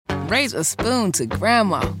raise a spoon to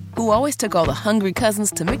Grandma, who always took all the hungry cousins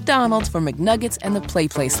to McDonald's for McNuggets and the Play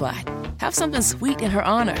Slide. Have something sweet in her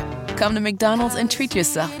honor. Come to McDonald's and treat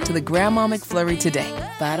yourself to the Grandma McFlurry today.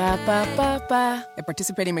 Ba-da-ba-ba-ba. At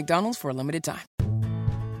participating McDonald's for a limited time.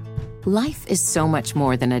 Life is so much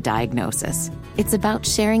more than a diagnosis. It's about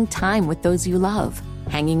sharing time with those you love,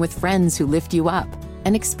 hanging with friends who lift you up,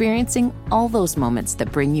 and experiencing all those moments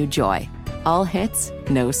that bring you joy. All hits,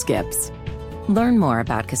 no skips. Learn more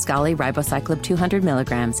about Kisqali Ribociclib 200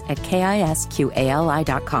 milligrams at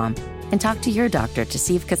KISQALI.com and talk to your doctor to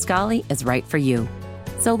see if Kisqali is right for you.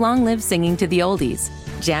 So long live singing to the oldies,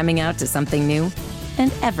 jamming out to something new,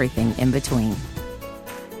 and everything in between.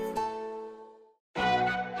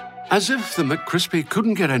 As if the McCrispy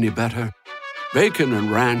couldn't get any better, Bacon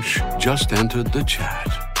and Ranch just entered the chat.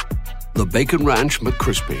 The Bacon Ranch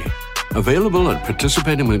McCrispy, available at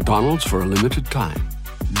participating McDonald's for a limited time.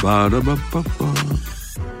 Ba-da-ba-ba-ba.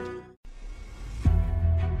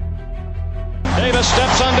 Davis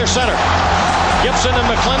steps under center. Gibson and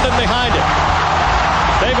McClendon behind him.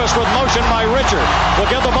 Davis with motion by Richard. Will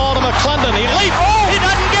give the ball to McClendon. He leaps. Oh, he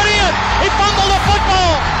doesn't get in. He fumbled the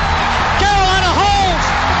football. Carolina holds.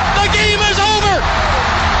 The game is over.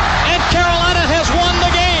 And Carolina has won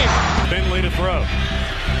the game. Finley to throw.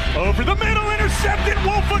 Over the middle, intercepted.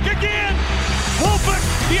 Wolford again. Wolford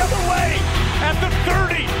the other way. At the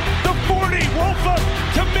 30, the 40. Wolford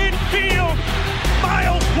to midfield.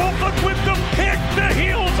 Miles Wolford with the pick. The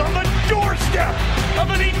heels on the doorstep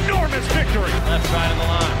of an enormous victory. Left side of the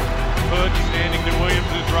line. Hood standing to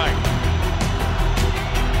Williams' right.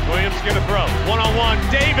 Williams going to throw. One-on-one.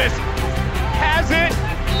 Davis has it.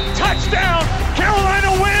 Touchdown.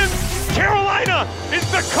 Carolina wins. Carolina is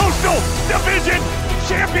the Coastal Division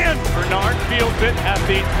champion. Bernard fields it at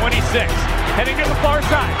the 26. Heading to the far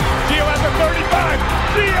side. Gio at the 35.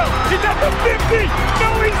 Gio, he's at the 50.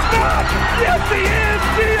 No, he's not. Yes, he is.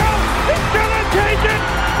 Gio is going to take it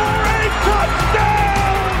for a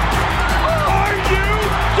touchdown. Are you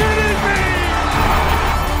kidding me?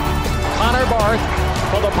 Connor Barth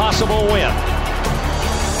for the possible win.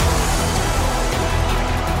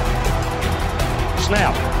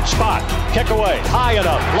 Snap, spot, kick away, high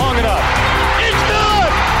enough, long enough. It's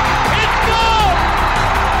good! It's good!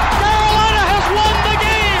 Carolina has won the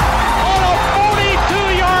game on a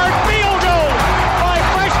 42-yard field goal by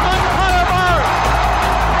freshman Connor Barth.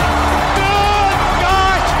 Good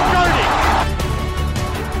gosh, dirty.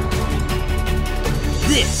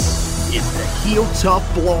 This is the Heel Tough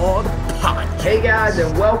Blog Podcast. Hey guys,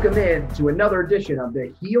 and welcome in to another edition of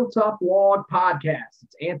the Heel Tough Blog Podcast.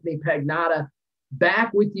 It's Anthony Pagnotta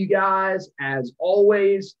back with you guys as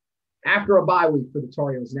always after a bye week for the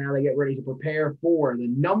Tar Heels. Now they get ready to prepare for the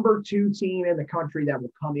number 2 team in the country that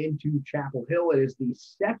will come into Chapel Hill. It is the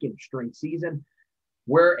second straight season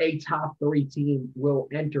where a top 3 team will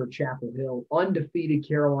enter Chapel Hill. Undefeated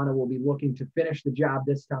Carolina will be looking to finish the job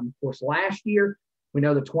this time. Of course, last year, we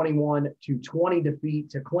know the 21-20 defeat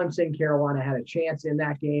to Clemson. Carolina had a chance in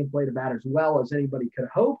that game, played about as well as anybody could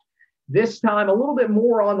have hoped. This time, a little bit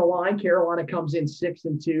more on the line. Carolina comes in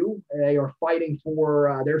 6-2. They are fighting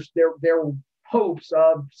for their hopes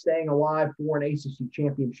of staying alive for an ACC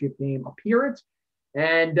championship game appearance.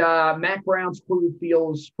 And Matt Brown's crew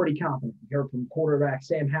feels pretty confident. We heard from quarterback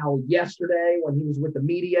Sam Howell yesterday when he was with the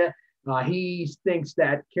media. He thinks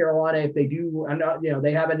that Carolina, if they do,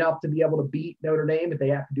 they have enough to be able to beat Notre Dame, but they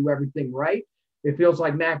have to do everything right. It feels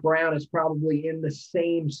like Matt Brown is probably in the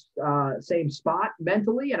same spot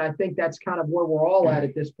mentally, and I think that's kind of where we're all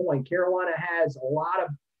at this point. Carolina has a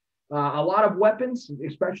lot of weapons,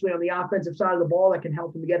 especially on the offensive side of the ball, that can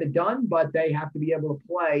help them get it done, but they have to be able to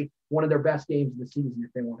play one of their best games of the season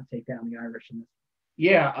if they want to take down the Irish in this.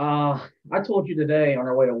 Yeah, I told you today on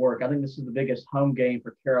our way to work, I think this is the biggest home game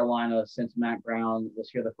for Carolina since Matt Brown was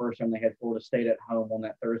here the first time they had Florida State at home on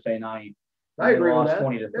that Thursday night. I agree with that.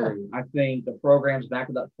 20-3. Yeah. I think the program's back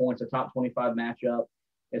to that point. It's a top 25 matchup.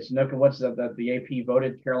 It's no coincidence that the AP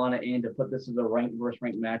voted Carolina in to put this as a ranked versus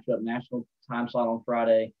ranked matchup. National time slot on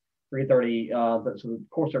Friday, 3:30. So of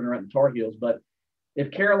course they're going to rank the Tar Heels. But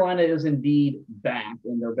if Carolina is indeed back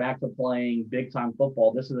and they're back to playing big time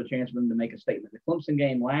football, this is a chance for them to make a statement. The Clemson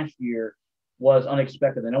game last year was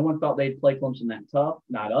unexpected. And no one thought they'd play Clemson that tough.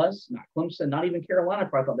 Not us, not Clemson, not even Carolina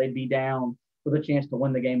probably thought they'd be down with a chance to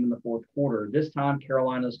win the game in the fourth quarter. This time,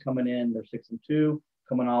 Carolina's coming in. They're 6-2,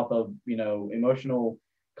 coming off of, emotional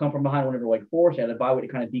come from behind whenever Wake Forest. They had a bye week to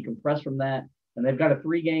kind of decompress from that. And they've got a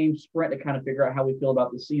 3-game sprint to kind of figure out how we feel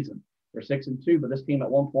about this season. They're 6-2, but this team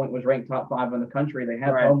at one point was ranked top 5 in the country. They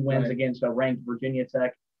have home wins against a ranked Virginia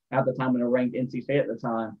Tech at the time and a ranked NC State at the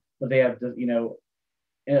time. But they have,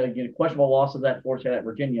 questionable losses at Florida State at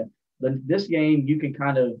Virginia. Then this game, you can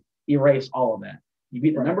kind of erase all of that. You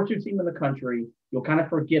beat the number 2 team in the country. You'll kind of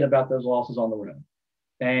forget about those losses on the road.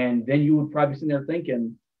 And then you would probably be sitting there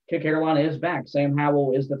thinking, Carolina is back. Sam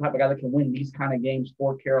Howell is the type of guy that can win these kind of games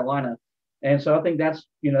for Carolina. And so I think that's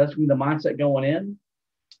the mindset going in.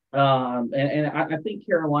 And I think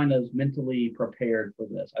Carolina is mentally prepared for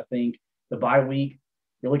this. I think the bye week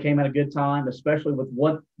really came at a good time, especially with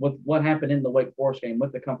what happened in the Wake Forest game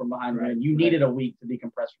with the come from behind win. You needed a week to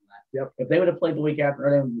decompress from that. Yep. If they would have played the week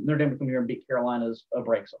after, Notre Dame would come here and beat Carolina's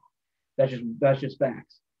breaks off. That's just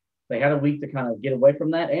facts. They had a week to kind of get away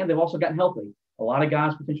from that, and they've also gotten healthy. A lot of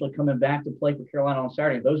guys potentially coming back to play for Carolina on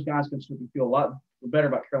Saturday. Those guys can feel a lot better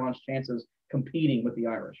about Carolina's chances competing with the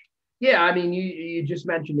Irish. Yeah, I mean, you just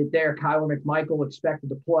mentioned it there. Kyler McMichael expected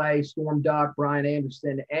to play. Storm Duck, Brian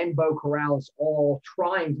Anderson, and Bo Corrales all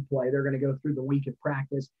trying to play. They're going to go through the week of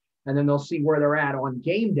practice, and then they'll see where they're at on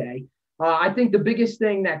game day. I think the biggest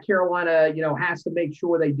thing that Carolina, has to make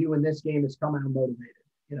sure they do in this game is come out motivated.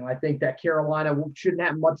 I think that Carolina shouldn't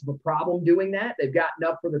have much of a problem doing that. They've gotten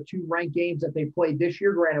up for the 2 ranked games that they played this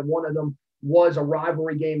year. Granted, one of them was a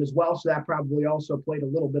rivalry game as well, so that probably also played a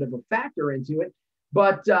little bit of a factor into it.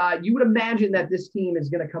 But you would imagine that this team is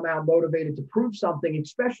going to come out motivated to prove something,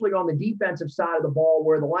 especially on the defensive side of the ball,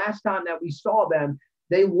 where the last time that we saw them,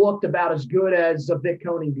 they looked about as good as a Vic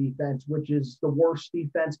Koenig defense, which is the worst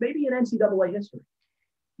defense maybe in NCAA history.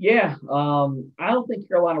 Yeah, I don't think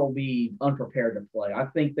Carolina will be unprepared to play. I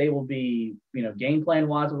think they will be, game plan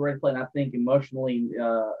wise, ready to play. And I think emotionally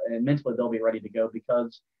and mentally they'll be ready to go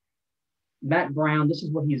because Matt Brown, this is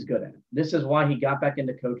what he's good at. This is why he got back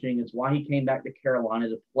into coaching. It's why he came back to Carolina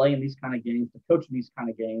to play in these kind of games, to coach in these kind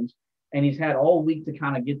of games. And he's had all week to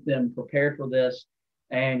kind of get them prepared for this.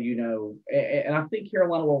 And, and I think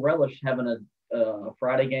Carolina will relish having a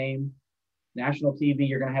Friday game. National TV,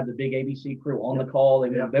 you're going to have the big ABC crew on the call.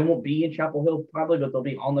 They won't be in Chapel Hill probably, but they'll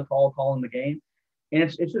be on the call calling the game. And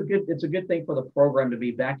it's a good thing for the program to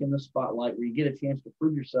be back in the spotlight where you get a chance to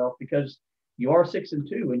prove yourself because you are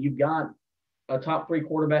 6-2 and you've got a top 3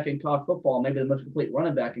 quarterback in college football, maybe the most complete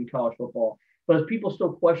running back in college football. But as people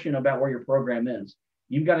still question about where your program is,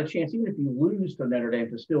 you've got a chance, even if you lose to Notre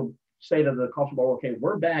Dame, to still say to the college football, okay,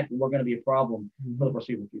 we're back and we're going to be a problem for the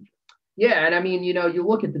foreseeable future. Yeah, and I mean, you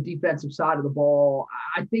look at the defensive side of the ball,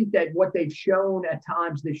 I think that what they've shown at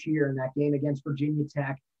times this year in that game against Virginia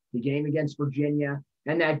Tech, the game against Virginia,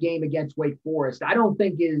 and that game against Wake Forest, I don't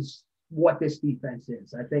think is what this defense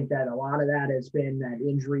is. I think that a lot of that has been that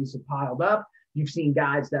injuries have piled up. You've seen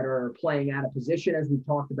guys that are playing out of position, as we've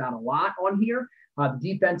talked about a lot on here. The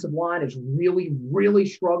defensive line has really, really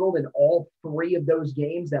struggled in all 3 of those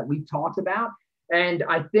games that we've talked about. And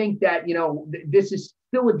I think that, this is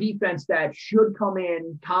still a defense that should come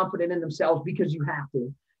in confident in themselves because you have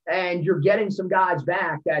to. And you're getting some guys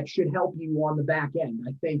back that should help you on the back end.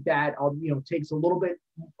 I think that, takes a little bit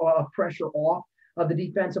of pressure off of the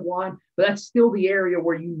defensive line, but that's still the area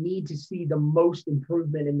where you need to see the most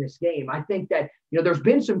improvement in this game. I think that, there's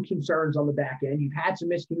been some concerns on the back end. You've had some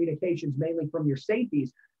miscommunications, mainly from your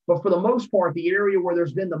safeties, but for the most part, the area where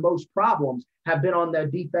there's been the most problems have been on the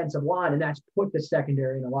defensive line, and that's put the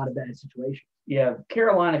secondary in a lot of bad situations. Yeah,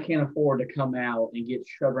 Carolina can't afford to come out and get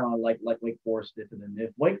shoved around like Wake Forest did to them.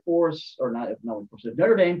 If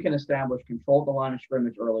Notre Dame can establish control of the line of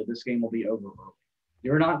scrimmage early, this game will be over early.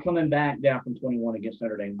 You're not coming back down from 21 against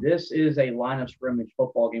Notre Dame. This is a line of scrimmage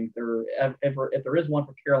football game. If there is one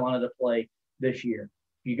for Carolina to play this year,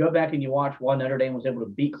 if you go back and you watch why Notre Dame was able to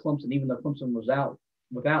beat Clemson, even though Clemson was out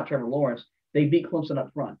without Trevor Lawrence, they beat Clemson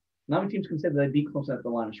up front. Not many teams can say that they beat Clemson at the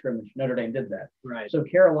line of scrimmage. Notre Dame did that. Right. So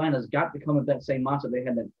Carolina's got to come with that same mindset they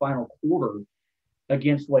had that final quarter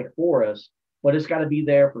against Wake Forest, but it's got to be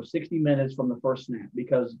there for 60 minutes from the first snap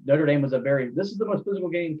because Notre Dame was this is the most physical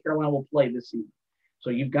game Carolina will play this season. So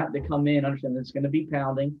you've got to come in, understand that it's going to be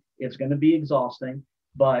pounding, it's going to be exhausting,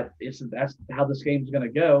 but that's how this game is going to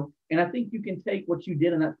go. And I think you can take what you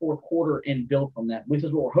did in that 4th quarter and build from that, which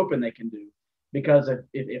is what we're hoping they can do. Because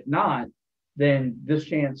if not, then there's a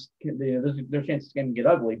chance it's going to get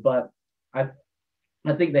ugly. But I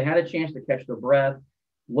think they had a chance to catch their breath,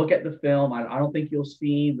 look at the film. I don't think you'll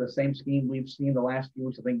see the same scheme we've seen the last few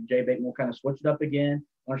weeks. I think Jay Bateman will kind of switch it up again.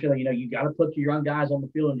 Understand that, you got to put your young guys on the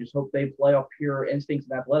field and just hope they play off pure instincts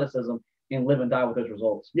and athleticism and live and die with those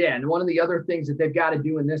results. Yeah, and one of the other things that they've got to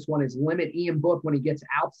do in this one is limit Ian Book when he gets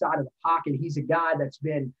outside of the pocket. He's a guy that's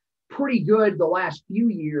been pretty good the last few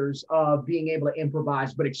years of being able to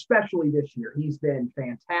improvise, but especially this year, he's been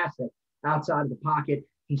fantastic outside of the pocket.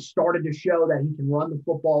 He started to show that he can run the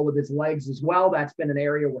football with his legs as well. That's been an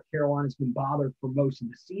area where Carolina's been bothered for most of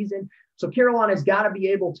the season. So Carolina's got to be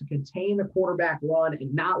able to contain the quarterback run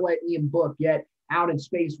and not let Ian Book get out in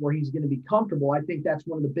space where he's going to be comfortable. I think that's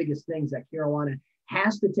one of the biggest things that Carolina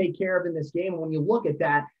has to take care of in this game. And when you look at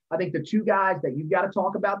that, I think the two guys that you've got to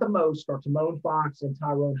talk about the most are Timon Fox and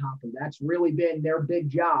Tyrone Hopper. That's really been their big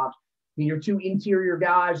jobs. I mean, your two interior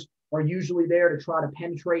guys are usually there to try to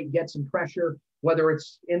penetrate, get some pressure, whether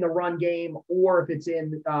it's in the run game or if it's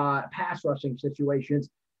in pass rushing situations.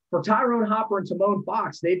 For Tyrone Hopper and Timon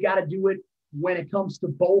Fox, they've got to do it when it comes to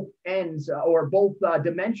both ends or both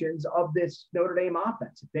dimensions of this Notre Dame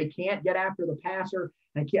offense. If they can't get after the passer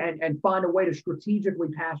and find a way to strategically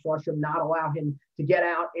pass rush him, not allow him to get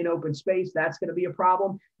out in open space, that's going to be a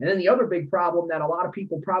problem. And then the other big problem that a lot of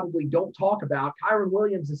people probably don't talk about, Kyron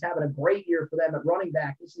Williams is having a great year for them at running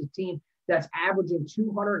back. This is a team that's averaging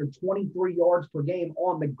 223 yards per game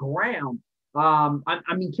on the ground. I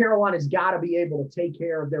mean, Carolina's got to be able to take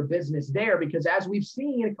care of their business there because as we've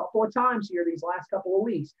seen a couple of times here these last couple of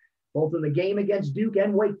weeks, both in the game against Duke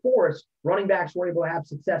and Wake Forest, running backs were able to have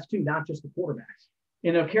success too, not just the quarterbacks.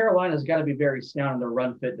 You know, Carolina's got to be very sound in their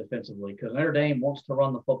run fit defensively because Notre Dame wants to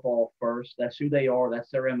run the football first. That's who they are. That's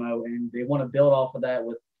their MO. And they want to build off of that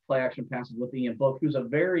with play action passes with Ian Book, who's a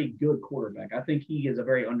very good quarterback. I think he is a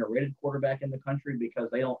very underrated quarterback in the country because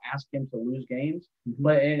they don't ask him to lose games.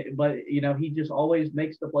 Mm-hmm. But you know, he just always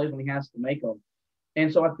makes the plays when he has to make them.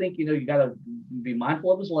 And so I think, you know, you got to be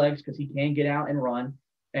mindful of his legs because he can get out and run.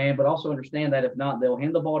 But also understand that if not, they'll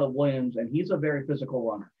hand the ball to Williams, and he's a very physical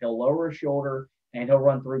runner. He'll lower his shoulder, and he'll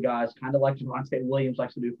run through guys, kind of like Javonte Williams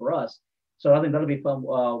likes to do for us. So I think that'll be a fun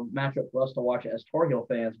matchup for us to watch as Tar Heel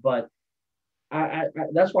fans. But I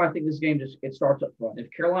that's why I think this game it starts up front. If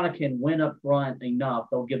Carolina can win up front enough,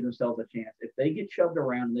 they'll give themselves a chance. If they get shoved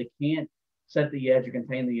around and they can't set the edge or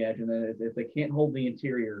contain the edge, and then if they can't hold the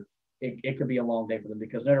interior, it could be a long day for them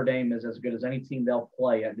because Notre Dame is as good as any team they'll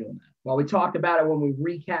play at doing that. Well, we talked about it when we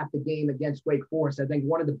recapped the game against Wake Forest. I think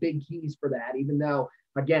one of the big keys for that, even though,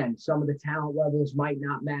 again, some of the talent levels might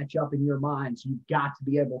not match up in your minds, you've got to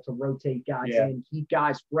be able to rotate guys in, keep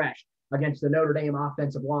guys fresh against the Notre Dame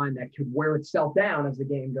offensive line that could wear itself down as the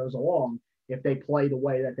game goes along if they play the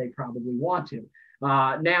way that they probably want to.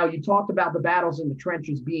 Now, you talked about the battles in the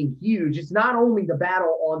trenches being huge. It's not only the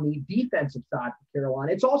battle on the defensive side for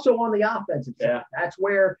Carolina, it's also on the offensive side. That's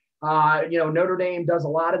where, Notre Dame does a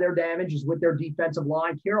lot of their damage is with their defensive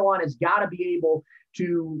line. Carolina's got to be able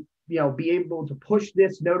to, push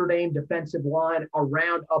this Notre Dame defensive line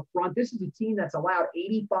around up front. This is a team that's allowed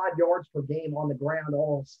 85 yards per game on the ground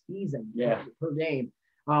all season per game.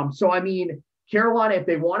 So, I mean, Carolina, if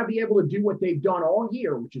they want to be able to do what they've done all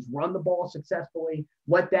year, which is run the ball successfully,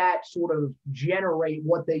 let that sort of generate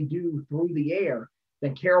what they do through the air,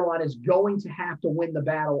 then Carolina is going to have to win the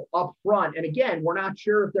battle up front. And again, we're not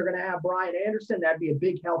sure if they're going to have Brian Anderson. That'd be a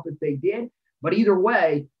big help if they did. But either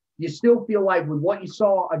way, you still feel like with what you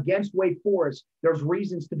saw against Wake Forest, there's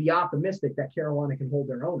reasons to be optimistic that Carolina can hold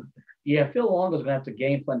their own up there. Yeah, Phil Longo's going to have to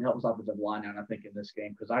game plan to help his offensive line out, I think, in this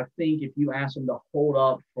game. Because I think if you ask them to hold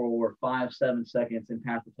up for 5-7 seconds in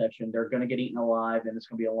pass protection, they're going to get eaten alive, and it's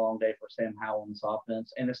going to be a long day for Sam Howell in this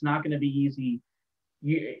offense. And it's not going to be easy.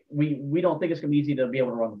 We don't think it's going to be easy to be able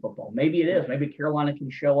to run the football. Maybe it is. Maybe Carolina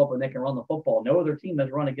can show up and they can run the football. No other team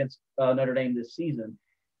has run against Notre Dame this season.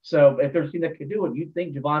 So if there's a team that could do it, you'd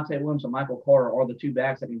think Javonte Williams and Michael Carter are the two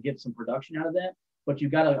backs that can get some production out of that. But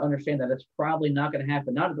you've got to understand that it's probably not going to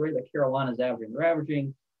happen, not at the rate that Carolina's averaging. They're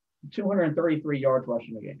averaging 233 yards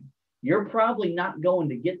rushing a game. You're probably not going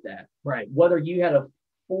to get that, right? Whether you had a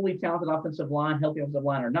fully talented offensive line, healthy offensive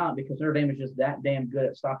line or not, because Notre Dame is just that damn good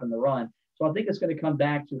at stopping the run. So I think it's going to come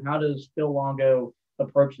back to how does Phil Longo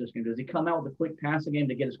approach this game? Does he come out with a quick passing game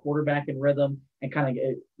to get his quarterback in rhythm and kind of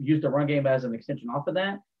use the run game as an extension off of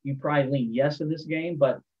that? You probably lean yes in this game,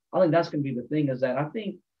 but I think that's going to be the thing is that I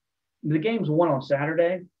think the game's won on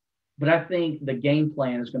Saturday, but I think the game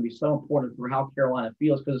plan is going to be so important for how Carolina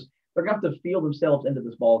feels because they're going to have to feel themselves into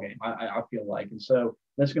this ball game, I feel like. And so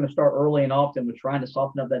that's going to start early and often with trying to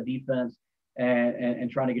soften up that defense and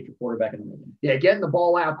trying to get your quarterback in the rhythm. Yeah, getting the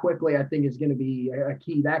ball out quickly, I think, is going to be a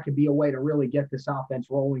key. That could be a way to really get this offense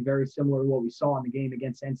rolling, very similar to what we saw in the game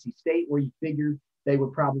against NC State, where you figured they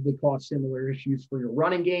would probably cause similar issues for your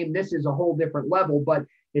running game. This is a whole different level, but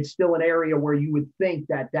it's still an area where you would think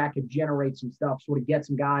that could generate some stuff, sort of get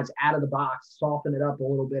some guys out of the box, soften it up a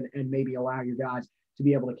little bit, and maybe allow your guys to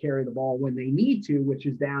be able to carry the ball when they need to, which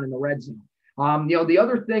is down in the red zone. The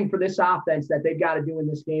other thing for this offense that they've got to do in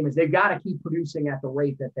this game is they've got to keep producing at the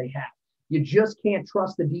rate that they have. You just can't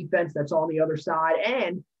trust the defense that's on the other side,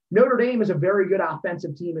 and Notre Dame is a very good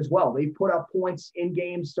offensive team as well. They've put up points in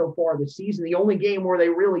games so far this season. The only game where they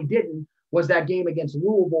really didn't was that game against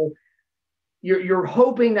Louisville. You're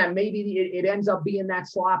hoping that maybe it ends up being that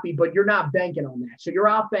sloppy, but you're not banking on that. So your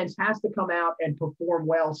offense has to come out and perform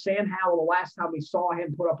well. Sam Howell, the last time we saw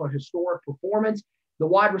him put up a historic performance. The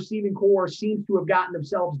wide receiving core seems to have gotten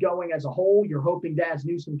themselves going as a whole. You're hoping Daz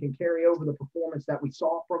Newsome can carry over the performance that we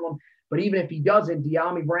saw from him. But even if he doesn't,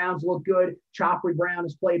 De'Ami Brown's looked good. Chopry Brown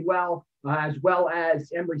has played well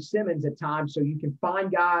as Emory Simmons at times. So you can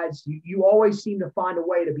find guys. You always seem to find a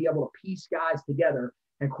way to be able to piece guys together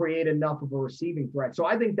and create enough of a receiving threat. So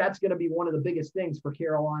I think that's going to be one of the biggest things for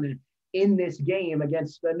Carolina in this game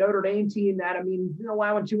against the Notre Dame team that,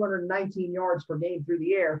 allowing 219 yards per game through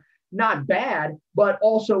the air, not bad, but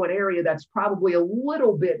also an area that's probably a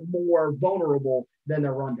little bit more vulnerable than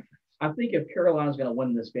their run defense. I think if Carolina's going to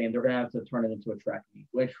win this game, they're going to have to turn it into a track meet,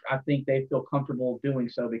 which I think they feel comfortable doing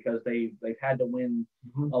so because they've had to win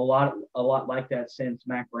a lot like that since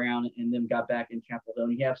Mac Brown and them got back in Chapel Hill.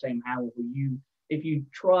 And you have Sam Howell, who if you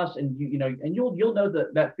trust and you'll know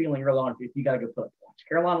that feeling early on if you got to go put up points.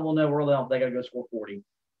 Carolina will know early on if they got to go score 40,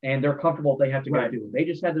 and they're comfortable if they have to go do it. They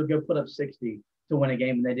just had to go put up 60 to win a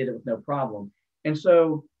game, and they did it with no problem. And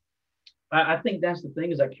so I think that's the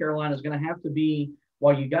thing is that Carolina is going to have to be,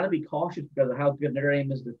 while you got to be cautious because of how good Notre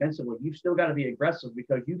Dame is defensively, you've still got to be aggressive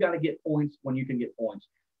because you got to get points when you can get points.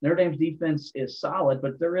 Notre Dame's defense is solid,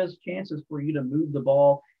 but there is chances for you to move the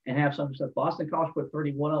ball and have something. So Boston College put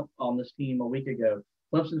 31 up on this team a week ago.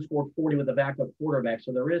 Clemson scored 40 with a backup quarterback.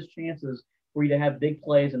 So there is chances for you to have big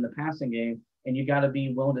plays in the passing game, and you got to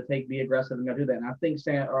be willing to be aggressive and go do that. And I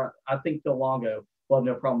think Phil Longo will have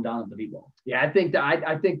no problem down at the deep ball. Yeah, I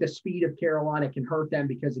think the speed of Carolina can hurt them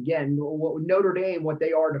because, again, Notre Dame, what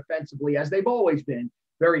they are defensively, as they've always been,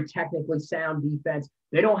 very technically sound defense.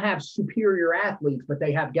 They don't have superior athletes, but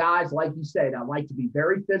they have guys, like you said, that like to be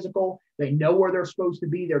very physical. They know where they're supposed to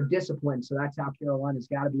be. They're disciplined. So that's how Carolina's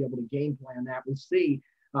got to be able to game plan that. We'll see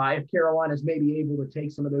if Carolina's maybe able to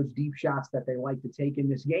take some of those deep shots that they like to take in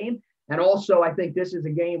this game. And also, I think this is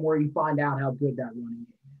a game where you find out how good that running game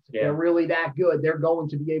is. If they're really that good, they're going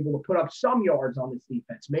to be able to put up some yards on this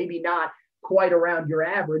defense. Maybe not quite around your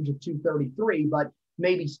average of 233, but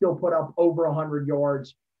maybe still put up over 100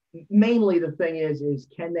 yards. Mainly the thing is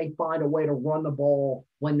can they find a way to run the ball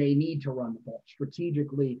when they need to run the ball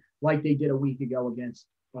strategically like they did a week ago against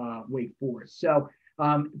Wake Forest. So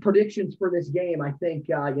predictions for this game, I think,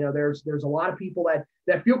 there's a lot of people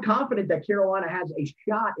that feel confident that Carolina has a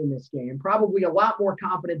shot in this game, probably a lot more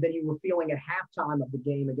confident than you were feeling at halftime of the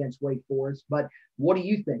game against Wake Forest. But what do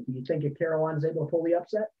you think? Do you think if Carolina's able to pull the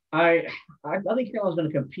upset? I think Carolina's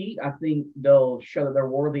going to compete. I think they'll show that they're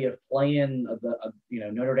worthy of playing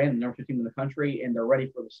Notre Dame, the number 2 team in the country, and they're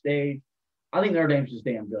ready for the stage. I think Notre Dame's just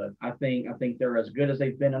damn good. I think they're as good as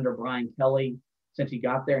they've been under Brian Kelly since he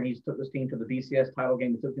got there, and he's took this team to the BCS title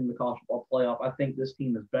game. He took them to the college football playoff. I think this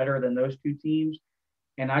team is better than those two teams,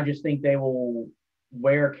 and I just think they will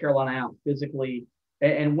wear Carolina out physically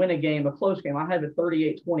and win a close game. I have it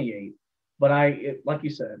 38-28. But like you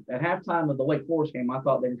said, at halftime of the Wake Forest game, I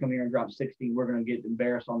thought they would come here and drop 60. We're going to get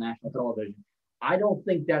embarrassed on national television. I don't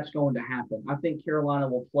think that's going to happen. I think Carolina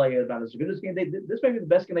will play about as good as game. This may be the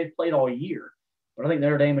best game they've played all year. But I think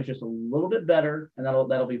Notre Dame is just a little bit better, and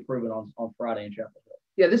that'll be proven on Friday in Chapel Hill.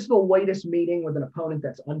 Yeah, this is the latest meeting with an opponent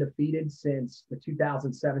that's undefeated since the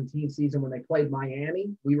 2017 season when they played Miami.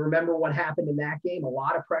 We remember what happened in that game, a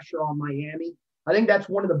lot of pressure on Miami. I think that's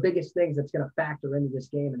one of the biggest things that's going to factor into this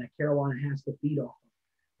game and that Carolina has to feed off of.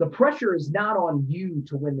 The pressure is not on you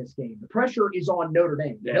to win this game. The pressure is on Notre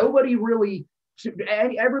Dame. Yeah. Everybody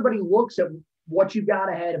looks at what you got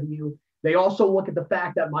ahead of you. They also look at the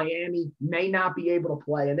fact that Miami may not be able to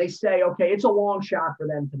play, and they say, okay, it's a long shot for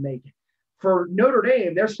them to make it. For Notre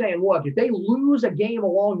Dame, they're saying, look, if they lose a game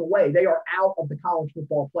along the way, they are out of the college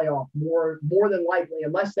football playoff more than likely,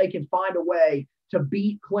 unless they can find a way to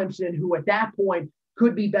beat Clemson, who at that point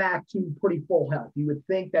could be back to pretty full health. You would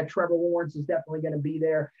think that Trevor Lawrence is definitely going to be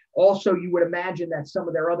there. Also, you would imagine that some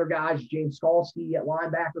of their other guys, James Skalski at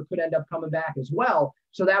linebacker, could end up coming back as well.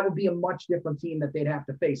 So that would be a much different team that they'd have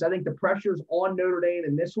to face. I think the pressure's on Notre Dame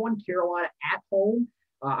in this one. Carolina at home.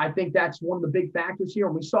 I think that's one of the big factors here.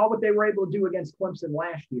 And we saw what they were able to do against Clemson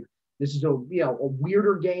last year. This is a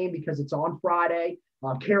weirder game because it's on Friday.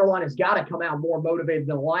 Carolina's got to come out more motivated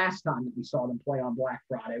than the last time that we saw them play on Black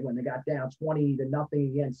Friday when they got down 20-0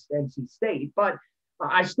 against NC State. But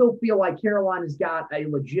I still feel like Carolina's got a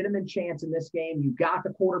legitimate chance in this game. You've got the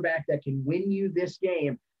quarterback that can win you this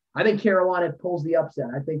game. I think Carolina pulls the upset.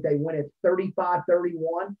 I think they win it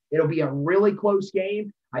 35-31. It'll be a really close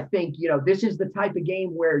game. I think, this is the type of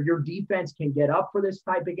game where your defense can get up for this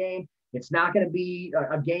type of game. It's not going to be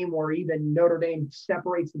a game where even Notre Dame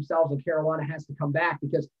separates themselves and Carolina has to come back,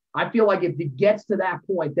 because I feel like if it gets to that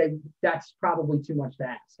point, that's probably too much to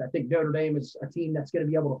ask. I think Notre Dame is a team that's going to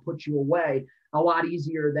be able to put you away a lot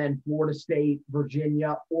easier than Florida State,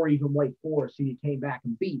 Virginia, or even Wake Forest, who you came back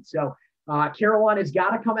and beat. So Carolina's got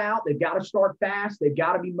to come out. They've got to start fast. They've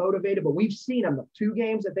got to be motivated. But we've seen them, the 2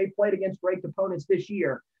 games that they played against ranked opponents this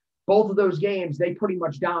year. Both of those games, they pretty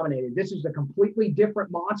much dominated. This is a completely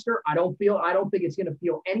different monster. I don't think it's going to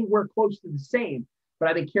feel anywhere close to the same. But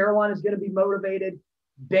I think Carolina's going to be motivated.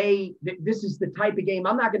 This is the type of game.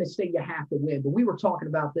 I'm not going to say you have to win, but we were talking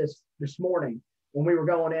about this morning when we were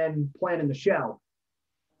going in planning the show.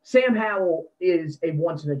 Sam Howell is a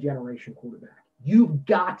once-in-a-generation quarterback. You've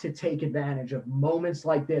got to take advantage of moments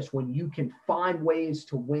like this when you can find ways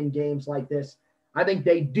to win games like this. I think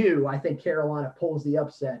they do. I think Carolina pulls the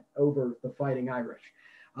upset over the Fighting Irish.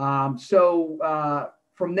 From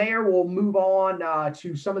there, we'll move on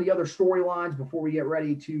to some of the other storylines before we get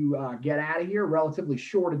ready to get out of here. Relatively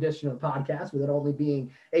short edition of the podcast, with it only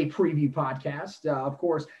being a preview podcast. Of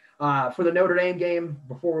course, for the Notre Dame game,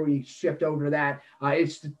 before we shift over to that,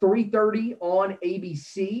 it's 3:30 on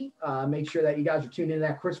ABC. Make sure that you guys are tuned into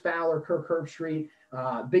that. Chris Fowler, Kirk Herbstreit,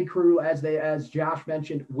 big crew, as Josh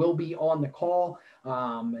mentioned, will be on the call.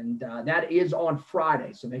 And that is on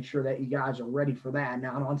Friday. So make sure that you guys are ready for that.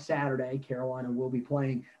 Now, on Saturday, Carolina will be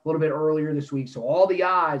playing a little bit earlier this week. So all the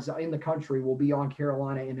eyes in the country will be on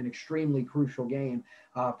Carolina in an extremely crucial game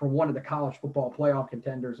for one of the college football playoff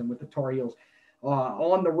contenders, and with the Tar Heels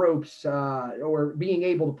on the ropes or being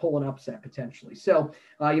able to pull an upset potentially. So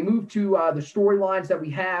you move to the storylines that we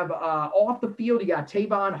have off the field. You got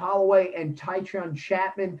Tavon Holloway and Tychon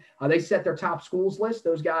Chapman. They set their top schools list.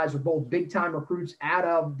 Those guys are both big-time recruits out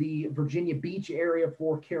of the Virginia Beach area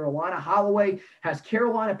for Carolina. Holloway has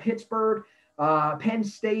Carolina, Pittsburgh, Penn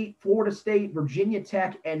State, Florida State, Virginia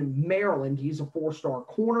Tech, and Maryland. He's a 4-star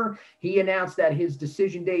corner. He announced that his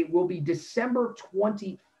decision date will be December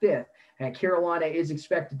 25th. And Carolina is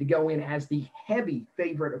expected to go in as the heavy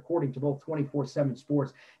favorite, according to both 24/7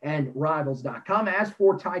 Sports and Rivals.com. As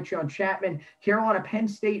for Tychon Chapman, Carolina, Penn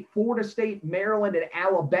State, Florida State, Maryland, and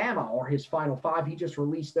Alabama are his final 5. He just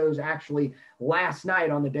released those actually last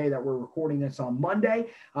night on the day that we're recording this on Monday.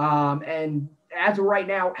 And as of right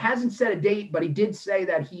now, hasn't set a date, but he did say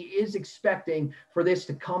that he is expecting for this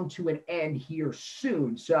to come to an end here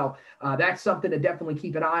soon. So that's something to definitely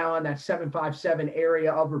keep an eye on. That 757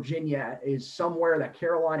 area of Virginia is somewhere that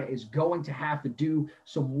Carolina is going to have to do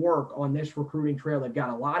some work on this recruiting trail. They've got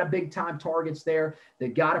a lot of big-time targets there.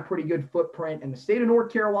 They've got a pretty good footprint. And the state of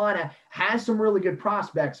North Carolina has some really good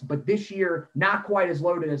prospects, but this year, not quite as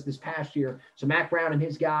loaded as this past year. So Matt Brown and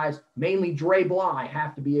his guys, mainly Dre Bly,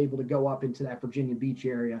 have to be able to go up into that Virginia Beach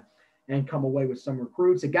area and come away with some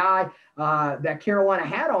recruits. A guy that Carolina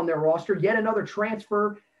had on their roster, yet another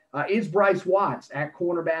transfer, is Bryce Watts at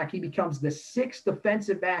cornerback. He becomes the 6th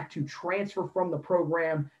defensive back to transfer from the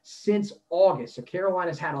program since August. So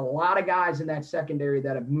Carolina's had a lot of guys in that secondary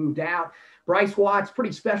that have moved out. Bryce Watts,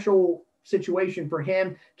 pretty special situation for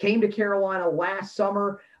him. Came to Carolina last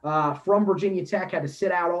summer from Virginia Tech, had to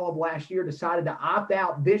sit out all of last year, decided to opt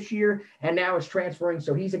out this year, and now is transferring.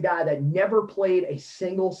 So he's a guy that never played a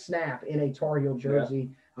single snap in a Tar Heel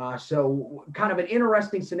jersey. Yeah. So kind of an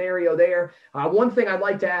interesting scenario there. One thing I'd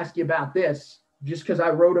like to ask you about this, just because I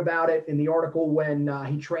wrote about it in the article when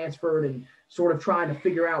he transferred and sort of trying to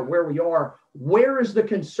figure out where we are. Where is the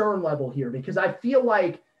concern level here? Because I feel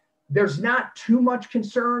like there's not too much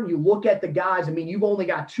concern. You look at the guys. I mean, you've only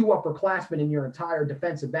got 2 upperclassmen in your entire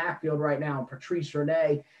defensive backfield right now, Patrice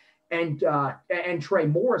Renee and Trey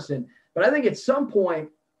Morrison. But I think at some point,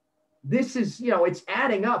 this is, it's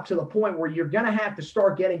adding up to the point where you're going to have to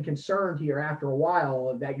start getting concerned here after a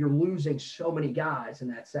while that you're losing so many guys in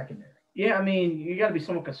that secondary. Yeah, I mean, you got to be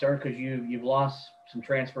somewhat concerned because you've lost some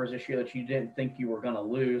transfers this year that you didn't think you were going to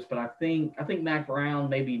lose. But I think Mac Brown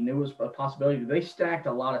maybe knew it was a possibility. They stacked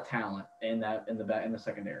a lot of talent in the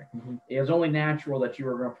secondary. Mm-hmm. It was only natural that you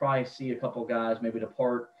were going to probably see a couple guys maybe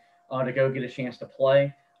depart to go get a chance to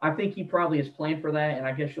play. I think he probably is planned for that, and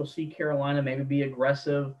I guess you'll see Carolina maybe be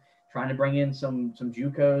aggressive, trying to bring in some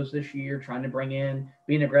JUCOs this year,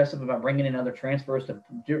 being aggressive about bringing in other transfers to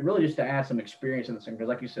really just to add some experience in this thing. Because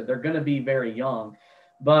like you said, they're going to be very young.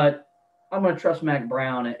 But I'm going to trust Mac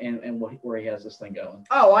Brown and where he has this thing going.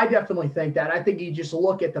 Oh, I definitely think that. I think you just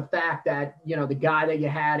look at the fact that, the guy that you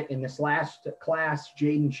had in this last class,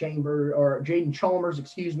 Jaden Chalmers,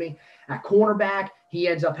 at cornerback, he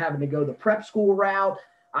ends up having to go the prep school route.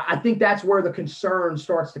 I think that's where the concern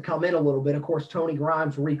starts to come in a little bit. Of course, Tony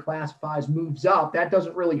Grimes reclassifies, moves up. That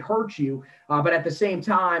doesn't really hurt you. But at the same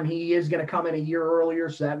time, he is going to come in a year earlier.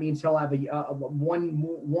 So that means he'll have a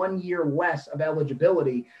 1 year less of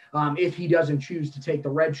eligibility if he doesn't choose to take the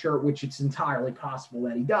red shirt, which it's entirely possible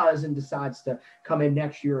that he does, and decides to come in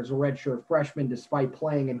next year as a redshirt freshman, despite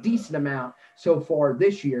playing a decent amount so far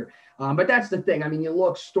this year. But that's the thing. I mean, you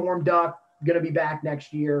look, Storm Duck, going to be back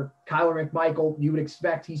next year. Kyler McMichael, you would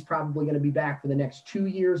expect he's probably going to be back for the next 2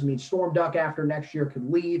 years. I mean, Storm Duck after next year could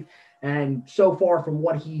leave. And so far from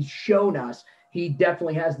what he's shown us, he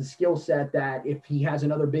definitely has the skill set that if he has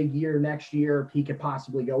another big year next year, he could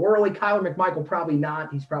possibly go early. Kyler McMichael, probably not.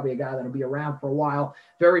 He's probably a guy that'll be around for a while.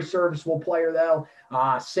 Very serviceable player, though.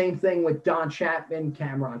 Same thing with Don Chapman,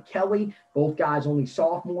 Cameron Kelly, both guys only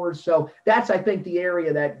sophomores. So that's, I think, the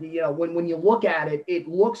area that, when you look at it, it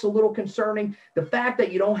looks a little concerning. The fact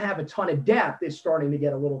that you don't have a ton of depth is starting to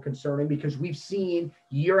get a little concerning, because we've seen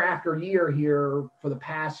year after year here for the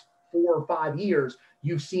past 4 or 5 years,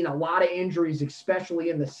 you've seen a lot of injuries, especially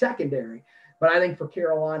in the secondary. But I think for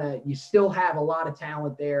Carolina, you still have a lot of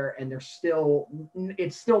talent there, and it's still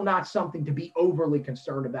not something to be overly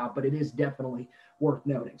concerned about, but it is definitely worth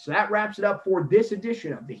noting. So that wraps it up for this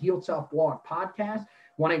edition of the Heel Tough Blog Podcast.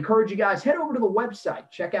 Want to encourage you guys, head over to the website,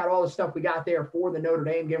 check out all the stuff we got there for the Notre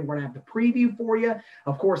Dame game. We're going to have the preview for you.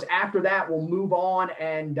 Of course, after that, we'll move on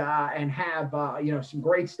and have some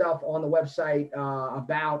great stuff on the website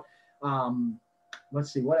about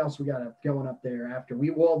let's see what else we got going up there after.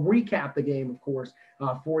 We will recap the game, of course,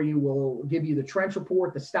 for you. We'll give you the trench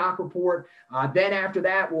report, the stock report. Then after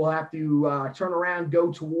that, we'll have to turn around,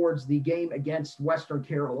 go towards the game against Western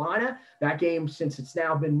Carolina. That game, since it's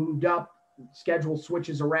now been moved up, schedule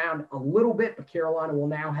switches around a little bit, but Carolina will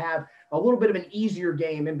now have a little bit of an easier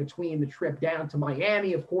game in between the trip down to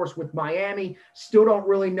Miami. Of course, with Miami, still don't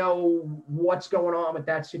really know what's going on with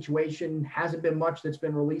that situation. Hasn't been much that's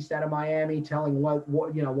been released out of Miami telling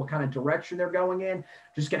what kind of direction they're going in.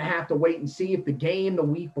 Just going to have to wait and see. If the game the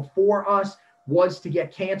week before us was to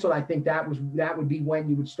get canceled, I think that would be when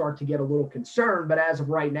you would start to get a little concerned. But as of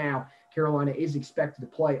right now, Carolina is expected to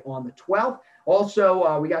play on the 12th.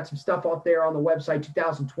 Also, we got some stuff out there on the website,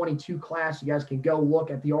 2022 class. You guys can go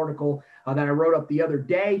look at the article that I wrote up the other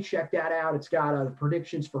day. Check that out. It's got the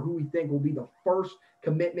predictions for who we think will be the first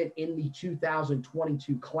commitment in the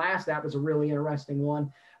 2022 class. That was a really interesting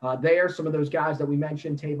one. There, some of those guys that we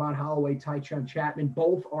mentioned, Tavon Holloway, Tychun Chapman,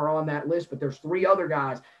 both are on that list, but there's 3 other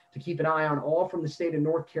guys to keep an eye on, all from the state of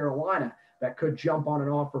North Carolina, that could jump on an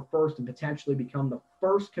offer first and potentially become the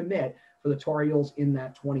first commit for the Tar Heels in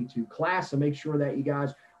that 22 class. So make sure that you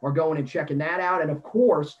guys are going and checking that out. And of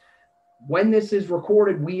course, when this is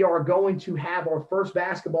recorded, we are going to have our first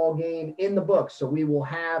basketball game in the books. So we will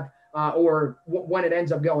have, when it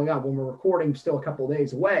ends up going up, when we're recording, still a couple of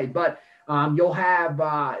days away, but you'll have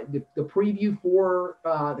the preview for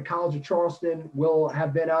the College of Charleston will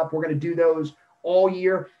have been up. We're going to do those all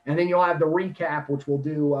year, and then you'll have the recap, which we'll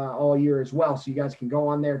do all year as well. So you guys can go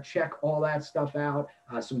on there, check all that stuff out.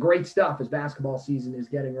 Some great stuff as basketball season is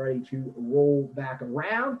getting ready to roll back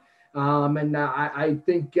around. I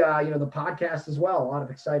think, the podcast as well, a lot of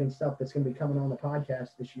exciting stuff that's going to be coming on the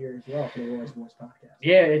podcast this year as well for the Royce Voice podcast.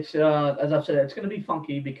 Yeah, it's, as I've said, it's going to be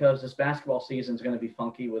funky because this basketball season is going to be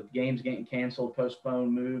funky with games getting canceled,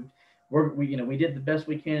 postponed, moved. We did the best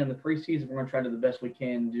we can in the preseason. We're going to try to do the best we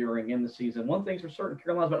can in the season. One thing's for certain,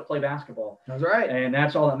 Carolina's about to play basketball. That's right. And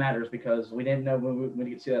that's all that matters, because we didn't know when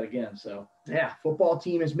we could see that again. So yeah, football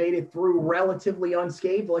team has made it through relatively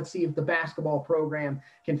unscathed. Let's see if the basketball program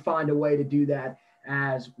can find a way to do that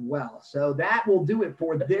as well. So that will do it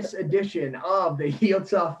for this edition of the Heel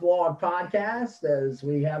Tough Blog Podcast, as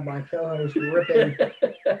we have my co-host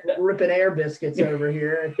ripping air biscuits over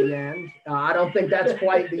here at the end. I don't think that's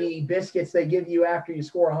quite the biscuits they give you after you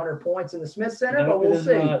score 100 points in the Smith Center, but we'll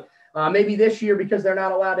see. Maybe this year, because they're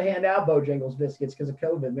not allowed to hand out Bojangles biscuits because of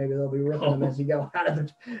COVID, maybe they'll be ripping them as you go out of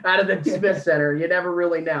the Smith Center. You never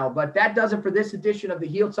really know. But that does it for this edition of the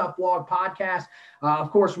Heel Tough Blog Podcast.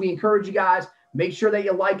 Of course, we encourage you guys, make sure that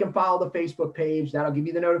you like and follow the Facebook page. That'll give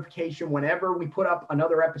you the notification whenever we put up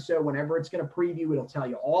another episode, whenever it's going to preview. It'll tell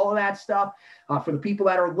you all of that stuff. For the people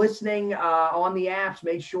that are listening on the apps,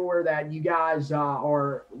 make sure that you guys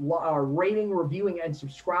are rating, reviewing, and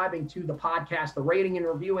subscribing to the podcast. The rating and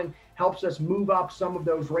reviewing helps us move up some of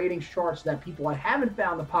those ratings charts that people that haven't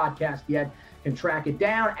found the podcast yet can track it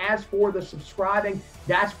down. As for the subscribing,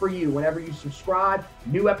 that's for you. Whenever you subscribe,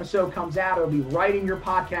 new episode comes out. It'll be right in your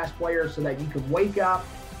podcast player so that you can wake up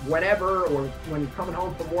whenever, or when you're coming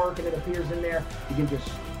home from work and it appears in there, you can just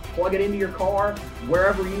plug it into your car,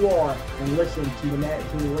 wherever you are, and listen to the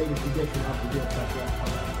latest edition of the Heel Tough Blog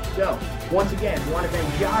podcast. So, once again, I want to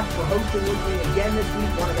thank Josh for hosting with me again this week.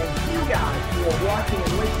 I want to thank you guys for watching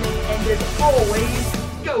and listening. And as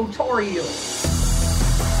always, go Tar Heels!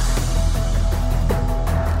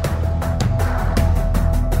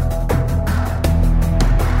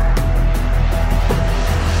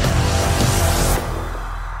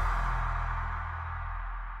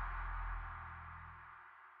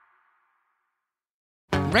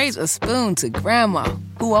 Raise a spoon to Grandma,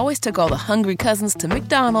 who always took all the hungry cousins to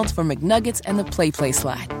McDonald's for McNuggets and the Play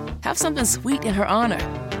Slide. Have something sweet in her honor.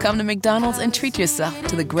 Come to McDonald's and treat yourself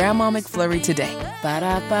to the Grandma McFlurry today.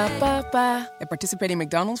 Ba-da-ba-ba-ba. At participating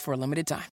McDonald's for a limited time.